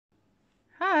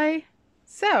Hi!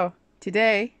 So,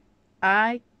 today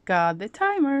I got the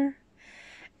timer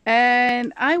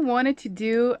and I wanted to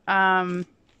do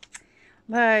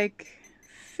like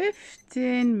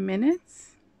 15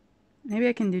 minutes. Maybe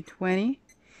I can do 20.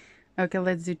 Okay,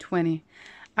 let's do 20.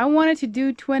 I wanted to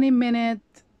do 20-minute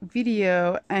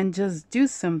video and just do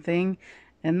something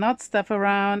and not stuff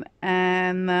around,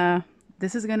 and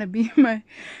this is gonna be my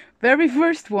very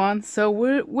first one, so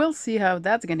we'll see how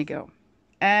that's gonna go.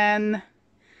 And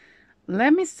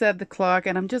let me set the clock,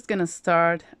 and I'm just gonna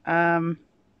start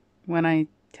when I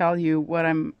tell you what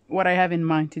I have in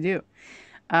mind to do.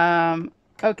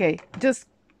 Okay, just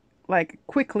like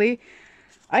quickly,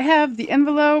 I have the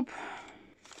envelope.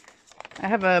 I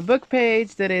have a book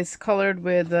page that is colored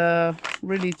with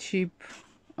really cheap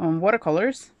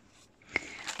watercolors.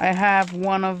 I have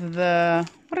one of the,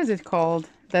 what is it called?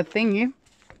 That thingy.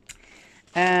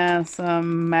 And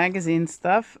some magazine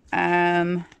stuff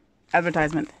and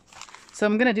advertisement. So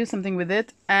I'm gonna do something with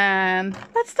it, and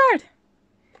let's start.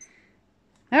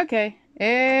 Okay,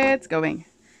 it's going.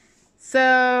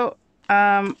 So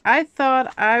I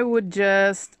thought I would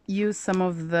just use some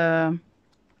of the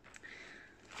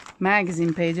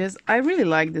magazine pages. I really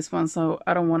like this one, so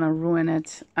I don't want to ruin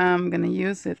it. I'm gonna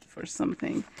use it for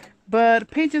something. But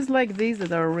pages like these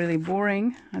that are really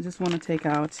boring, I just want to take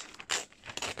out.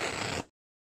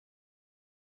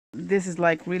 This is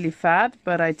like really fat,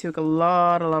 but I took a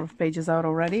lot of pages out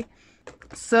already.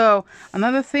 So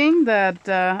another thing that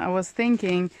I was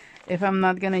thinking, if I'm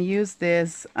not gonna use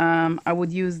this, I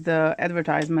would use the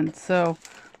advertisement. So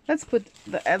let's put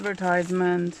the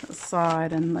advertisement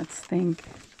aside and let's think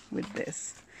with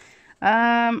this.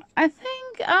 I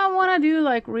think I want to do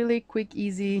like really quick,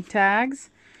 easy tags.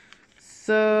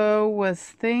 So was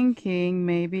thinking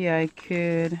maybe I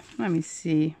could, let me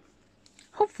see.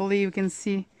 Hopefully you can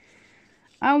see.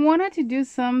 I wanted to do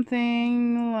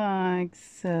something like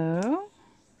so.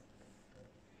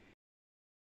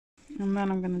 And then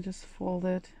I'm gonna just fold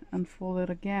it and fold it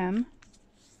again.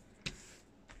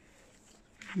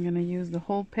 I'm gonna use the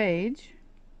whole page.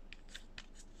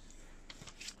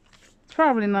 It's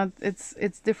probably not,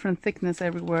 it's different thickness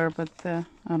everywhere, but I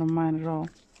don't mind at all.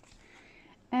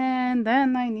 And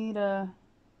then I need a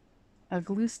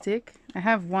glue stick. I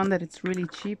have one that it's really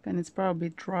cheap and it's probably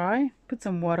dry. Put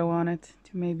some water on it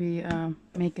to maybe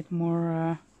make it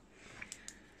more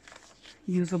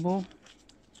usable.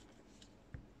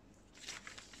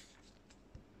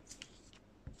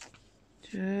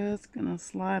 Just gonna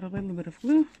slide a little bit of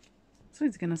glue so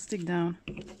it's gonna stick down.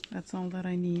 That's all that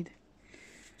I need.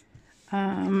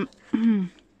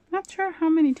 Not sure how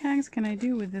many tags can I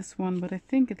do with this one, but I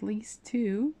think at least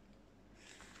 2.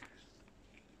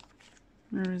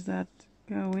 Where is that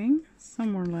going?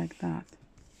 Somewhere like that.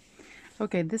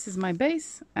 Okay, this is my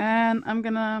base, and I'm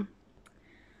gonna,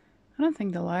 I don't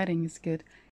think the lighting is good.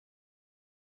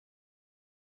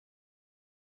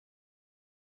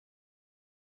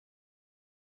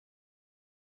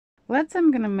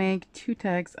 I'm gonna make 2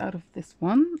 tags out of this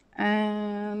one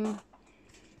and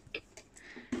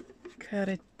cut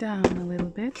it down a little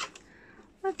bit.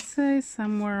 Let's say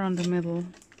somewhere on the middle.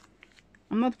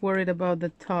 I'm not worried about the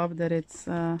top that it's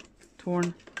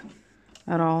torn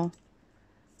at all.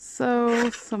 So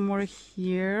somewhere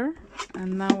here.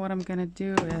 And now what I'm gonna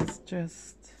do is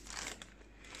just,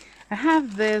 I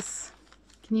have this,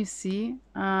 can you see,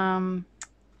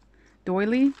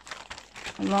 doily,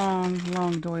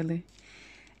 long doily,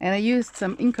 and I used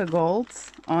some Inca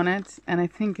golds on it, and I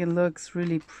think it looks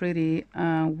really pretty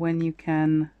when you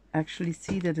can actually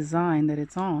see the design that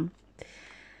it's on.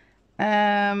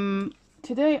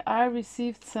 Today I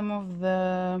received some of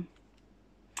the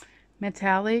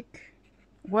metallic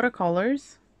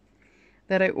watercolors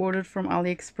that I ordered from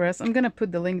AliExpress. I'm gonna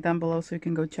put the link down below so you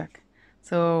can go check.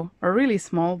 So are really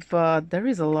small, but there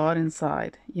is a lot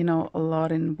inside, you know, a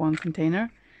lot in one container.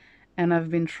 And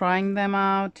I've been trying them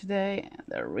out today.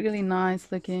 They're really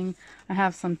nice looking. I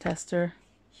have some tester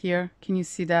here. Can you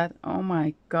see that? Oh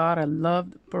my god, I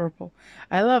love the purple.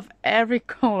 I love every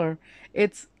color.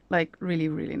 It's like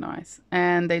really nice,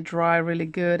 and they dry really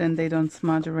good and they don't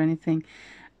smudge or anything.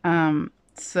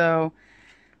 So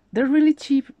they're really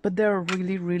cheap, but they're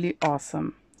really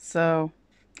awesome. So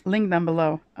link down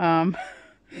below.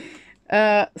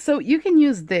 So you can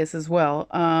use this as well.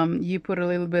 You put a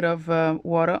little bit of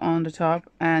water on the top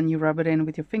and you rub it in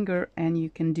with your finger, and you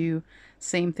can do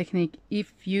same technique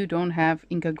if you don't have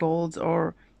Inca golds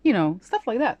or, you know, stuff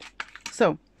like that.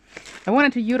 So I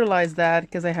wanted to utilize that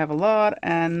because I have a lot,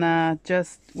 and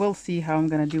just we'll see how I'm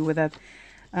gonna do with that.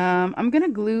 I'm gonna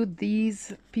glue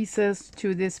these pieces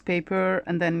to this paper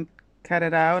and then cut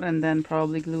it out and then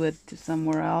probably glue it to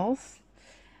somewhere else.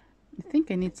 I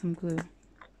think I need some glue.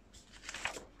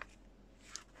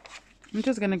 I'm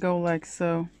just gonna go like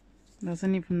so.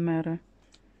 Doesn't even matter.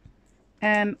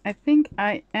 And I think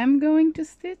I am going to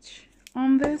stitch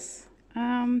on this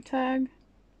tag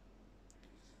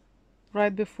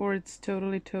right before it's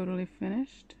totally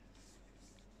finished.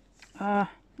 I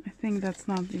think that's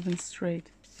not even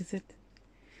straight, is it?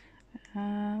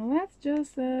 Let's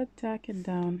just tack it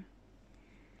down.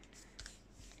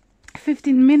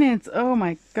 15 minutes. Oh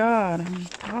my god, I'm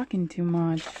talking too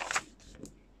much.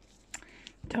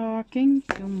 Talking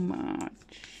too much.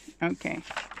 Okay.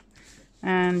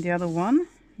 And the other one,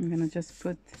 I'm gonna just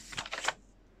put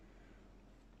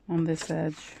on this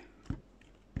edge.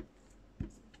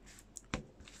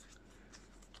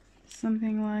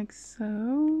 Something like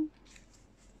so.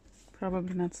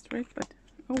 Probably not straight, but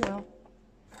oh well.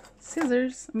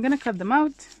 Scissors. I'm gonna cut them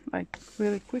out like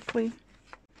really quickly.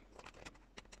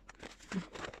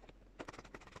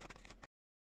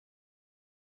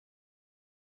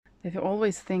 I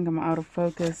always think I'm out of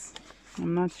focus.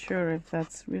 I'm not sure if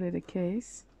that's really the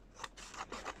case.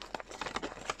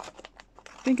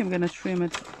 I think I'm gonna trim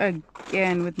it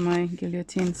again with my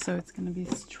guillotine so it's gonna be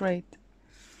straight.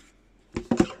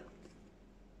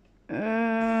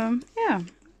 Yeah.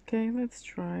 Okay, let's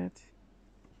try it.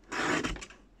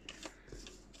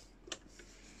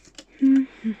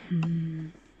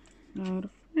 Out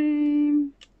of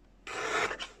frame.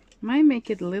 Might make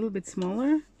it a little bit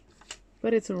smaller,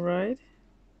 but it's alright.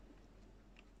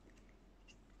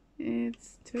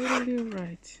 It's totally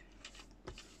alright.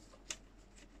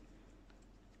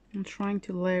 I'm trying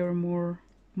to layer more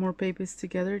papers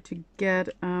together to get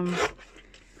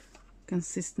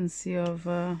consistency of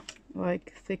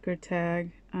like thicker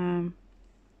tag.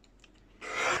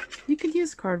 You could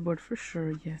use cardboard for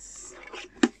sure, yes,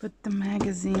 but the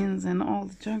magazines and all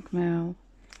the junk mail,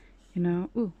 you know.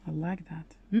 Ooh, I like that.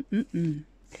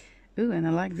 Ooh, and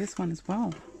I like this one as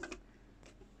well.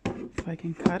 If I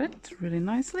can cut it really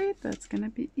nicely, that's gonna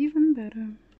be even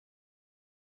better.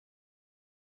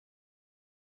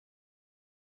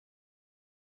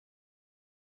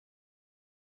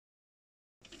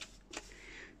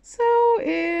 So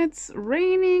it's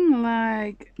raining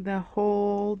like the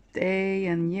whole day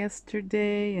and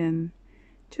yesterday, and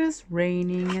just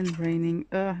raining and raining.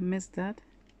 I missed that.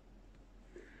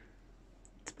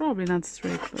 It's probably not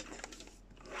straight, but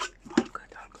all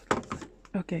good, all good, all good.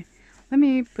 Okay, let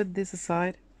me put this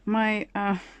aside. My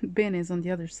bin is on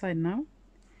the other side now,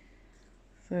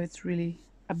 so it's really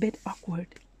a bit awkward.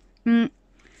 I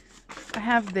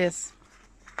have this.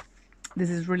 This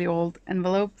is really old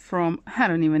envelope from, I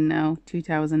don't even know,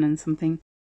 2000 and something.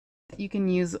 You can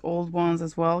use old ones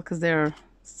as well because they're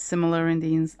similar in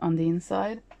the on the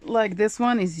inside. Like this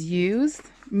one is used,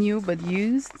 new but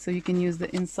used, so you can use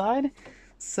the inside.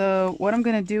 So what I'm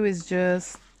gonna do is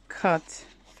just cut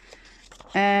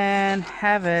and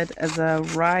have it as a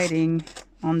writing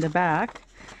on the back.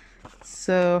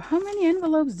 So how many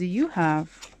envelopes do you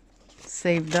have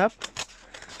saved up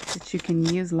that you can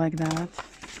use like that?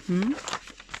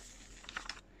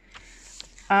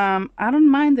 I don't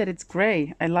mind that it's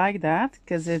gray. I like that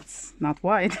because it's not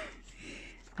white.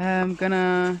 I'm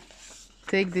gonna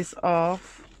take this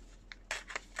off.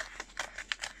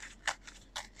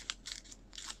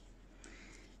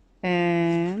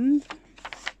 And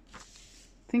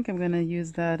I think I'm gonna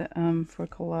use that for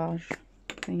collage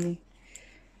thingy.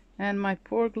 And my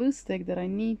poor glue stick that I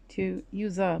need to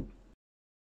use up.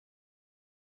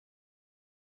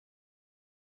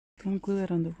 Don't glue it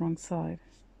on the wrong side.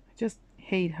 I just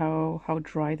hate how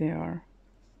dry they are.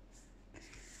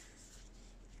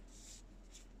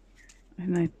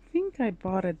 And I think I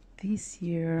bought it this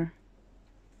year.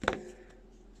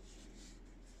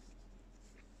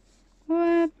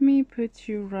 Let me put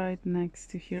you right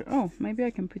next to here. Oh, maybe I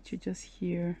can put you just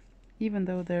here, even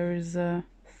though there is a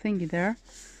thingy there.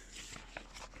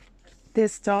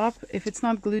 This top, if it's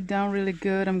not glued down really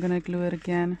good, I'm gonna glue it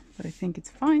again, but I think it's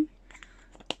fine.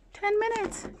 10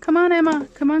 minutes. Come on, Emma.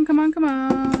 Come on, come on, come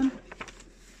on.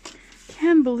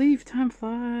 Can't believe time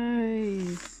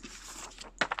flies.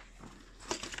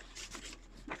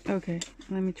 Okay,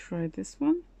 let me try this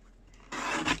one.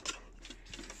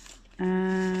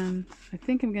 And I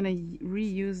think I'm gonna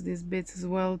reuse these bits as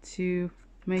well to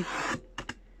make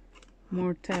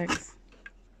more tags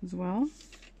as well.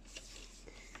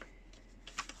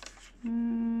 I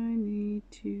need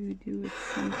to do it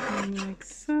something like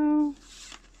so.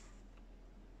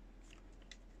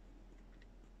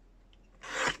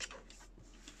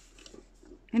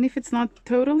 And if it's not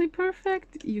totally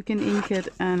perfect, you can ink it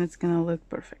and it's gonna look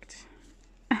perfect.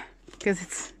 Because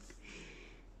it's,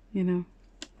 you know,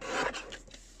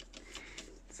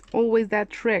 it's Always that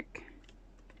trick.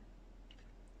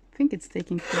 I think it's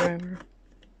taking forever.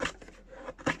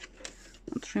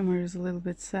 The trimmer is a little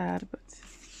bit sad, but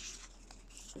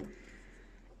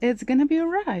it's gonna be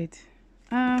alright.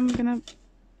 I'm gonna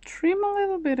trim a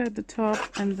little bit at the top,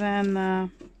 and then let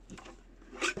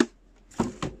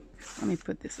me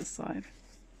put this aside.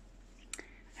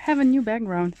 I have a new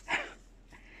background.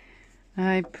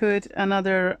 I put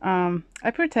another,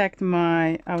 I protect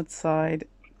my outside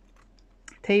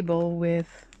table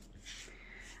with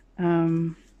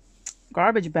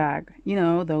garbage bag, you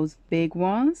know, those big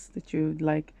ones that you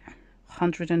like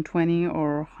 120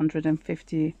 or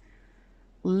 150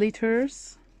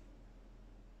 liters.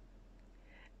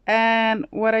 And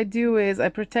what I do is I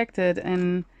protect it,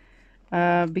 and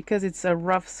because it's a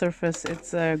rough surface,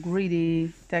 it's a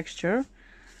gritty texture.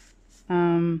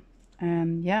 And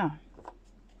yeah,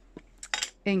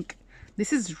 ink.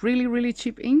 This is really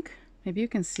cheap ink. Maybe you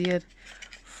can see it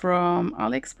from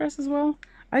AliExpress as well.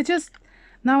 I just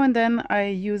now and then I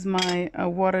use my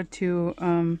water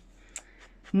to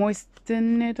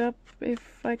moisten it up,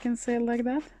 if I can say it like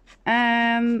that.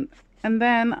 And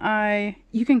then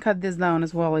you can cut this down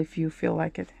as well if you feel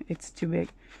like it's too big.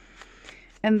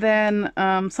 And then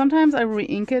sometimes I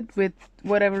re-ink it with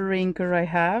whatever re-inker I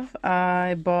have.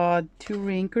 I bought 2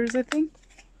 re-inkers, I think.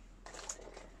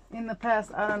 In the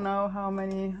past, I don't know how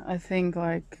many. I think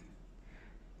like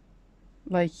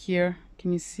here,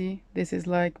 can you see? This is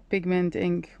like pigment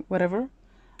ink, whatever.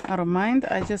 I don't mind.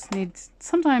 I just need,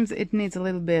 sometimes it needs a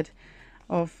little bit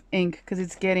of ink because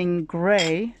it's getting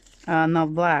gray,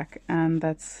 not black, and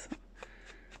that's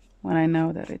when I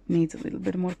know that it needs a little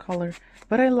bit more color.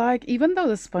 But I like, even though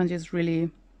the sponge is really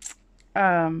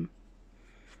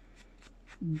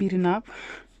beaten up,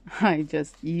 I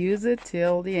just use it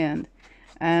till the end.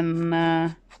 And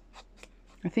I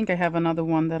think I have another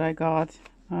one that I got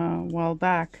a while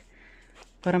back,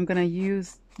 but I'm gonna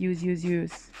use.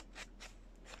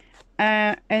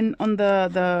 And on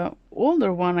the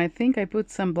older one, I think I put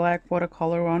some black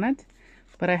watercolor on it,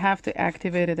 but I have to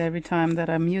activate it every time that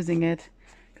I'm using it,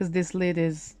 because this lid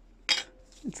is,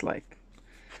 it's like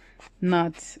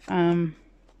not,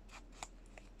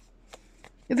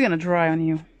 it's gonna dry on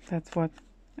you. That's what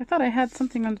I thought. I had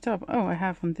something on the top. Oh, I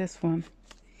have on this one.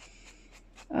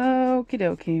 Okie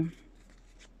dokie.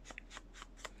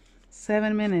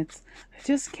 7 minutes. I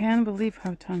just can't believe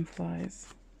how time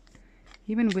flies.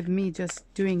 Even with me just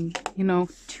doing, you know,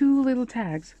 2 little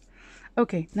tags.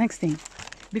 Okay, next thing.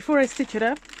 Before I stitch it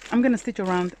up, I'm gonna stitch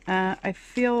around. I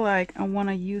feel like I want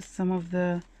to use some of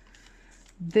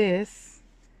this.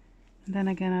 Then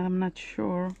again, I'm not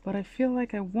sure, but I feel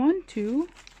like I want to.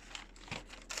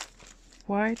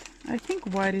 White. I think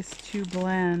white is too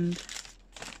bland.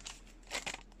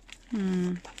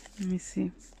 Let me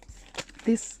see.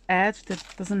 This edge that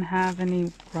doesn't have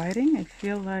any writing, I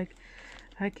feel like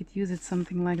I could use it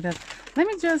something like that. Let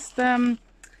me just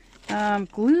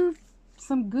glue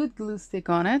some good glue stick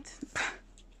on it.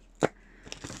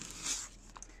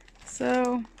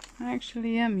 So I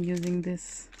actually am using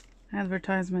this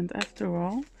advertisement after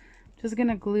all. Just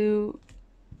gonna glue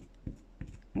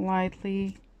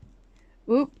lightly.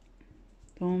 Oop,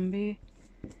 don't be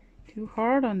too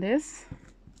hard on this.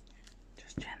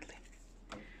 Just gently.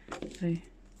 See.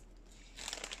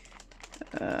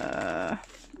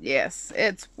 Yes,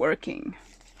 it's working.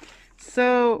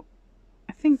 So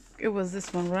I think it was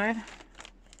this one, right?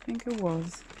 I think it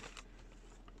was.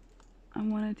 I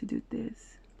wanted to do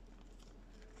this.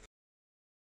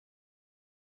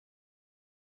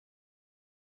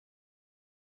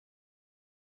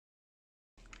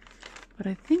 But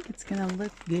I think it's gonna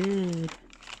look good,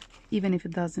 even if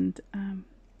it doesn't.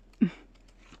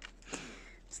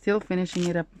 Still finishing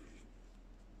it up.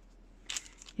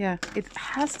 Yeah, it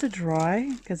has to dry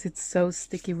because it's so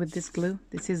sticky with this glue.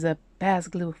 This is a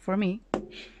best glue for me.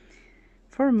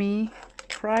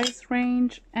 Price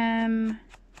range and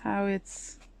how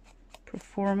it's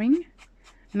performing.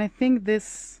 And I think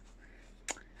this,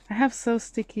 I have so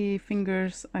sticky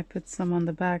fingers, I put some on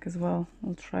the back as well.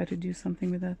 I'll try to do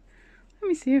something with that. Let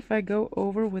me see if I go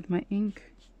over with my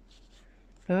ink.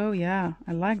 Oh yeah,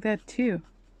 I like that too.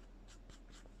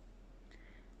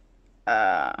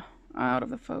 Out of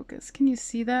the focus. Can you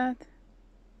see that?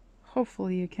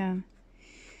 Hopefully you can.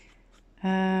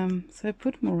 So I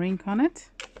put more ink on it.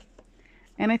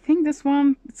 And I think this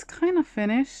one, it's kind of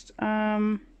finished.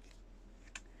 Wanted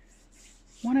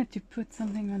to put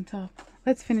something on top.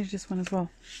 Let's finish this one as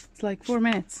well. It's like 4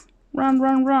 minutes. Run,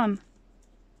 run, run.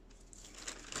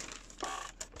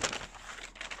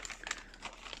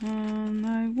 And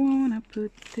I wanna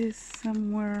put this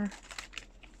somewhere.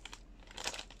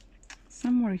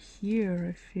 somewhere here,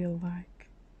 I feel like.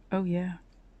 Oh yeah,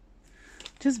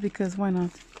 just because, why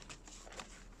not?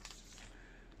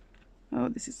 Oh,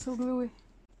 this is so gluey.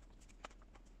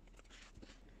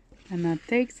 And now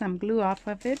take some glue off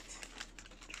of it.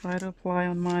 Try to apply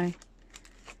on my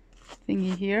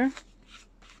thingy here.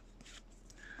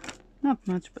 Not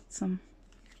much, but some.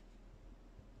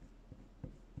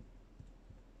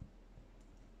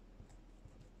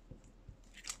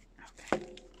 Okay.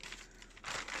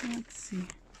 Let's see.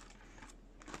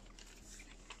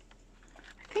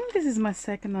 I think this is my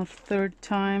second or third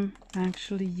time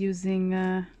actually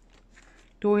using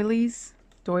doilies.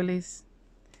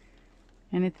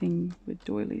 Anything with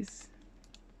doilies.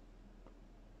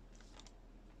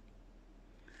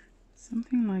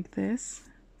 Something like this.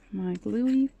 My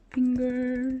gluey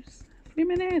fingers. 3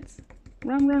 minutes.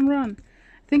 Run, run, run.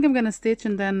 I think I'm gonna stitch,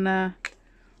 and then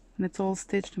when it's all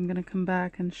stitched, I'm gonna come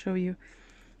back and show you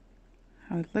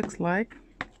how it looks like.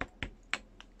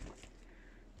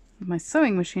 My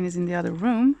sewing machine is in the other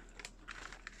room.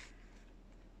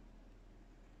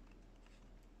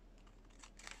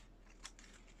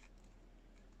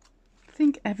 I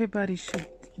think everybody should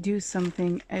do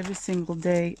something every single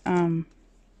day,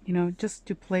 you know, just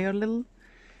to play a little,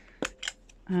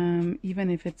 even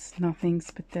if it's nothing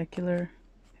spectacular.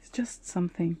 It's just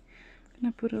something. I'm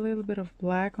gonna put a little bit of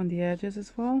black on the edges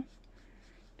as well,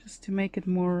 just to make it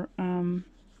more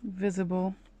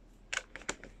visible.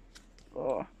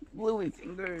 Oh, gluey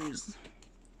fingers.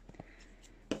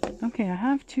 Okay, I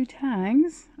have 2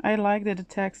 tags. I like that the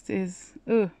text is,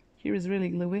 here is really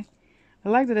gluey. I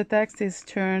like that the text is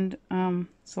turned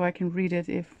so I can read it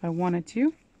if I wanted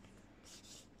to.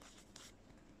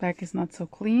 Back is not so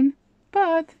clean,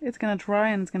 but it's gonna dry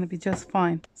and it's gonna be just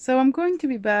fine. So I'm going to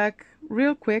be back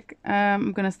real quick.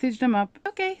 I'm gonna stitch them up.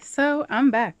 Okay, so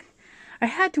I'm back. I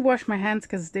had to wash my hands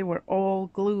because they were all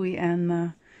gluey,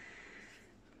 and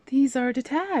these are the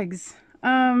tags.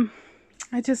 I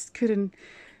just couldn't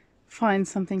find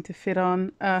something to fit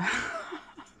on.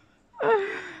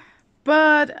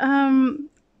 But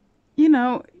you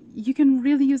know, you can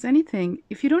really use anything.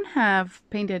 If you don't have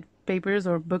painted papers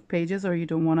or book pages, or you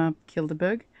don't want to kill the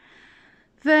bug,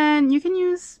 then you can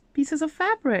use pieces of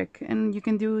fabric, and you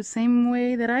can do the same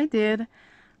way that I did.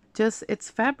 Just it's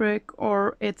fabric,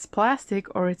 or it's plastic,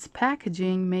 or it's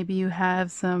packaging. Maybe you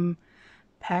have some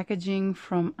packaging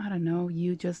from, I don't know,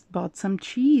 you just bought some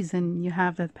cheese and you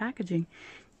have that packaging.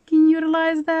 You can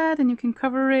utilize that, and you can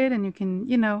cover it, and you can,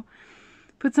 you know,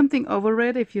 put something over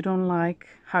it if you don't like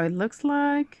how it looks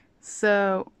like.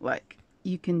 So, like,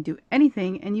 you can do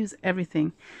anything and use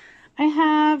everything. I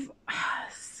have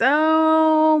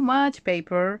so much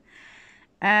paper,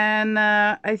 and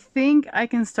I think I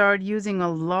can start using a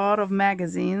lot of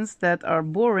magazines that are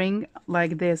boring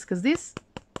like this, because this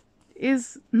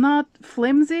is not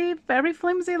flimsy, very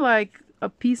flimsy, like a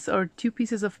piece or 2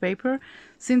 pieces of paper.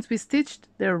 Since we stitched,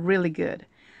 they're really good.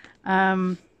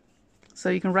 So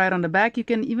you can write on the back. You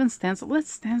can even stencil.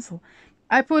 Let's stencil.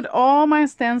 I put all my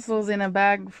stencils in a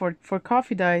bag for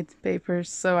coffee dyed papers,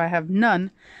 so I have none.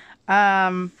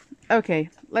 Okay,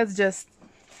 let's just...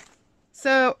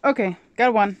 So, okay,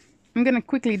 got one. I'm gonna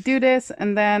quickly do this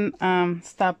and then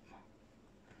stop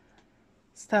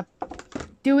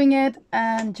doing it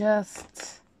and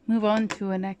just move on to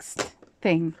a next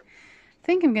thing. I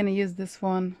think I'm gonna use this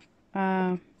one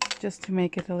just to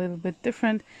make it a little bit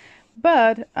different.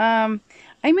 But I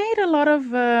made a lot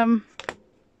of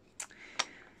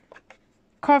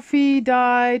coffee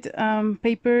dyed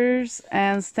papers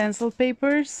and stenciled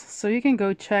papers, so you can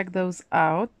go check those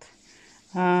out.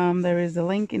 There is a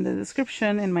link in the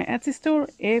description in my Etsy store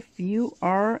if you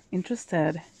are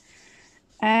interested.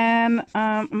 And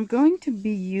I'm going to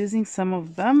be using some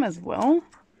of them as well.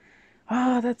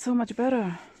 Oh, that's so much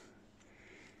better.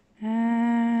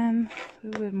 And a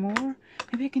little bit more.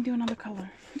 Maybe I can do another color.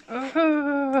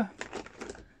 I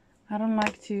don't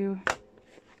like to...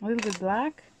 A little bit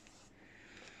black.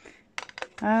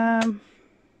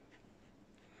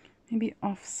 Maybe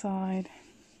offside.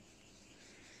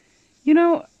 You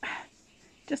know,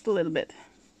 just a little bit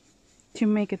to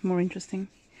make it more interesting.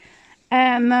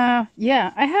 And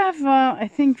yeah, I have I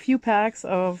think few packs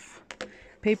of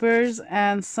papers,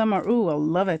 and some are, ooh, I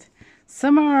love it.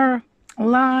 Some are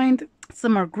lined,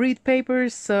 some are grid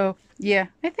papers. So yeah,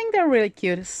 I think they're really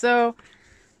cute. So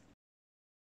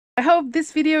I hope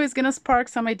this video is gonna spark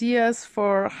some ideas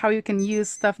for how you can use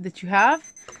stuff that you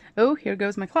have. Oh, here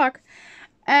goes my clock.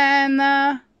 And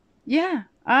yeah,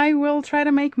 I will try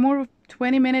to make more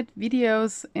 20-minute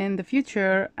videos in the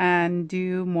future and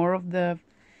do more of the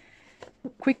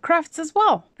quick crafts as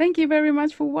well. Thank you very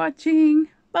much for watching.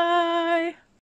 Bye.